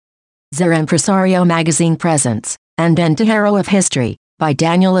Zer Empresario magazine presents, and Antihero of History, by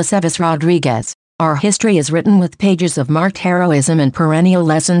Daniel Aceves Rodríguez. Our history is written with pages of marked heroism and perennial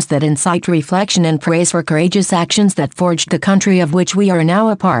lessons that incite reflection and praise for courageous actions that forged the country of which we are now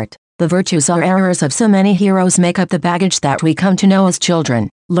a part. The virtues or errors of so many heroes make up the baggage that we come to know as children,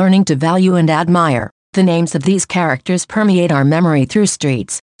 learning to value and admire. The names of these characters permeate our memory through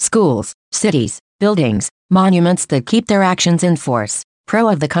streets, schools, cities, buildings, monuments that keep their actions in force. Pro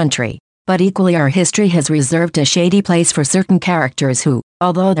of the country. But equally our history has reserved a shady place for certain characters who,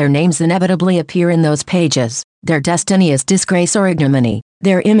 although their names inevitably appear in those pages, their destiny is disgrace or ignominy.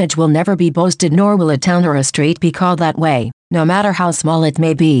 Their image will never be boasted, nor will a town or a street be called that way, no matter how small it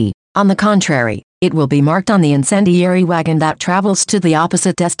may be. On the contrary, it will be marked on the incendiary wagon that travels to the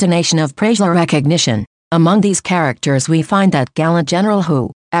opposite destination of praise or recognition. Among these characters we find that gallant general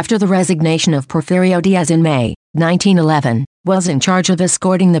who, after the resignation of Porfirio Diaz in May 1911, was in charge of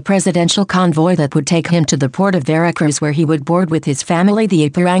escorting the presidential convoy that would take him to the port of Veracruz, where he would board with his family the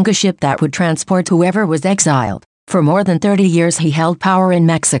Ipiranga ship that would transport whoever was exiled. For more than 30 years he held power in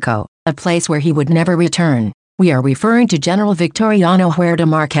Mexico, a place where he would never return. We are referring to General Victoriano Huerta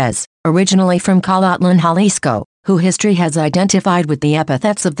Marquez, originally from Calotlan, Jalisco, who history has identified with the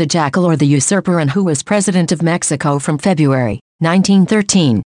epithets of the jackal or the usurper, and who was president of Mexico from February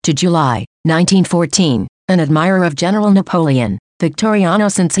 1913 to July 1914. An admirer of General Napoleon, Victoriano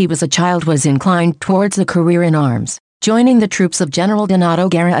since he was a child was inclined towards a career in arms, joining the troops of General Donato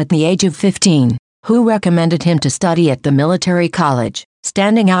Guerra at the age of 15, who recommended him to study at the military college,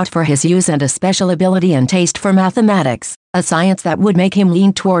 standing out for his use and a special ability and taste for mathematics, a science that would make him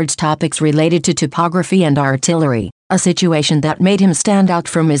lean towards topics related to topography and artillery, a situation that made him stand out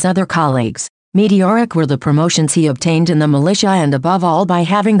from his other colleagues. Meteoric were the promotions he obtained in the militia, and above all by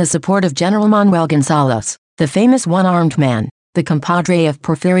having the support of General Manuel Gonzalez, the famous one-armed man, the compadre of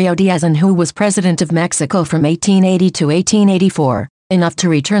Porfirio Diaz and who was president of Mexico from 1880 to 1884, enough to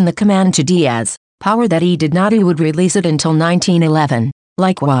return the command to Diaz, power that he did not. He would release it until 1911.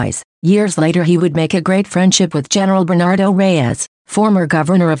 Likewise, years later he would make a great friendship with General Bernardo Reyes, former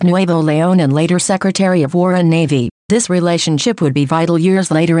governor of Nuevo León and later Secretary of War and Navy. This relationship would be vital years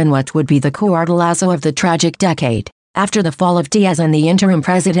later in what would be the cuartelazo of the tragic decade. After the fall of Diaz and the interim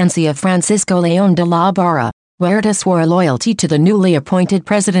presidency of Francisco León de la Barra, Huerta swore loyalty to the newly appointed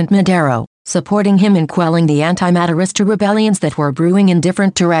President Madero, supporting him in quelling the anti-Maderista rebellions that were brewing in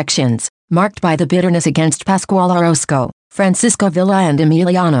different directions, marked by the bitterness against Pascual Orozco, Francisco Villa and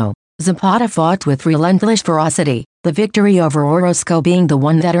Emiliano. Zapata fought with relentless ferocity, the victory over Orozco being the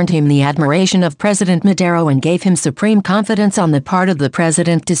one that earned him the admiration of President Madero and gave him supreme confidence on the part of the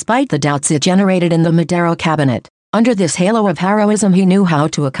president despite the doubts it generated in the Madero cabinet. Under this halo of heroism he knew how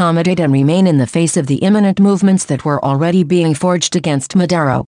to accommodate and remain in the face of the imminent movements that were already being forged against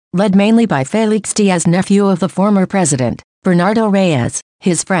Madero, led mainly by Felix Diaz, nephew of the former president, Bernardo Reyes,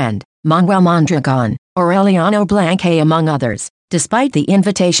 his friend, Manuel Mondragon, Aureliano Blanque among others. Despite the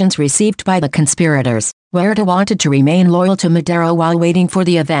invitations received by the conspirators, Huerta wanted to remain loyal to Madero while waiting for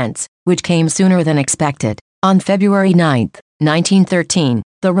the events, which came sooner than expected. On February 9, 1913,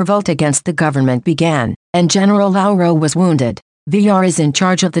 the revolt against the government began, and General Lauro was wounded. Villar is in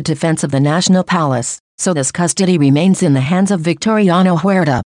charge of the defense of the National Palace, so this custody remains in the hands of Victoriano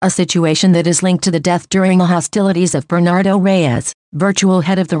Huerta, a situation that is linked to the death during the hostilities of Bernardo Reyes, virtual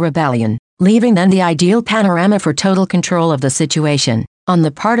head of the rebellion, leaving then the ideal panorama for total control of the situation on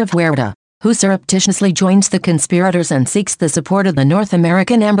the part of Huerta, who surreptitiously joins the conspirators and seeks the support of the North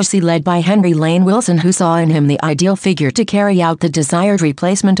American embassy led by Henry Lane Wilson, who saw in him the ideal figure to carry out the desired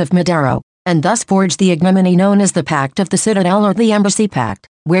replacement of Madero, and thus forged the ignominy known as the Pact of the Citadel or the Embassy Pact,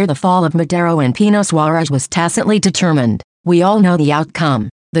 where the fall of Madero and Pino Suarez was tacitly determined. We all know the outcome,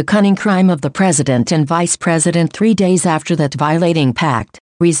 the cunning crime of the president and vice president 3 days after that violating pact,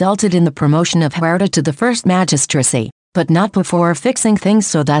 resulted in the promotion of Huerta to the first magistracy, but not before fixing things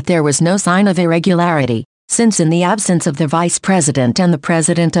so that there was no sign of irregularity, since in the absence of the vice president and the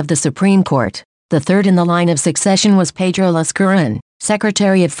president of the Supreme Court, the third in the line of succession was Pedro Lascuran,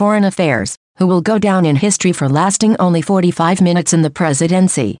 Secretary of Foreign Affairs, who will go down in history for lasting only 45 minutes in the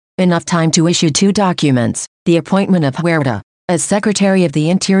presidency, enough time to issue 2 documents, the appointment of Huerta as Secretary of the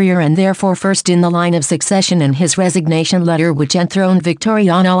Interior and therefore first in the line of succession, and his resignation letter which enthroned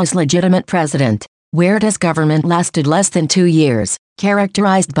Victoriano as legitimate president. Huerta's government lasted less than 2 years,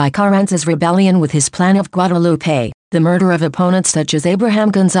 characterized by Carranza's rebellion with his Plan of Guadalupe, the murder of opponents such as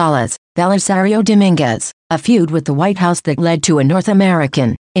Abraham Gonzalez, Belisario Dominguez, a feud with the White House that led to a North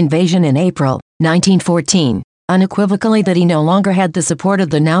American invasion in April 1914, unequivocally that he no longer had the support of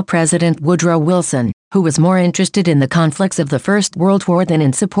the now President Woodrow Wilson, who was more interested in the conflicts of the First World War than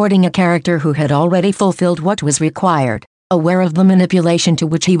in supporting a character who had already fulfilled what was required. Aware of the manipulation to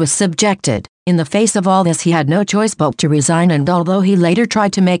which he was subjected, in the face of all this he had no choice but to resign, and although he later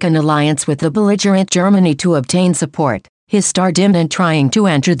tried to make an alliance with the belligerent Germany to obtain support, his star dimmed, and trying to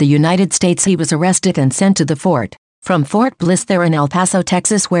enter the United States he was arrested and sent to the fort. From Fort Bliss there in El Paso,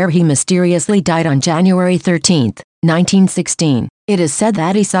 Texas, where he mysteriously died on January 13, 1916. It is said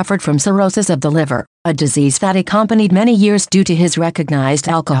that he suffered from cirrhosis of the liver, a disease that accompanied many years due to his recognized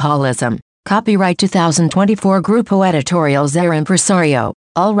alcoholism. Copyright 2024 Grupo Editorial Zer Impresario.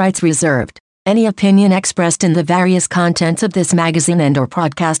 All rights reserved. Any opinion expressed in the various contents of this magazine and/or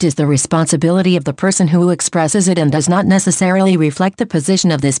podcast is the responsibility of the person who expresses it and does not necessarily reflect the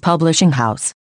position of this publishing house.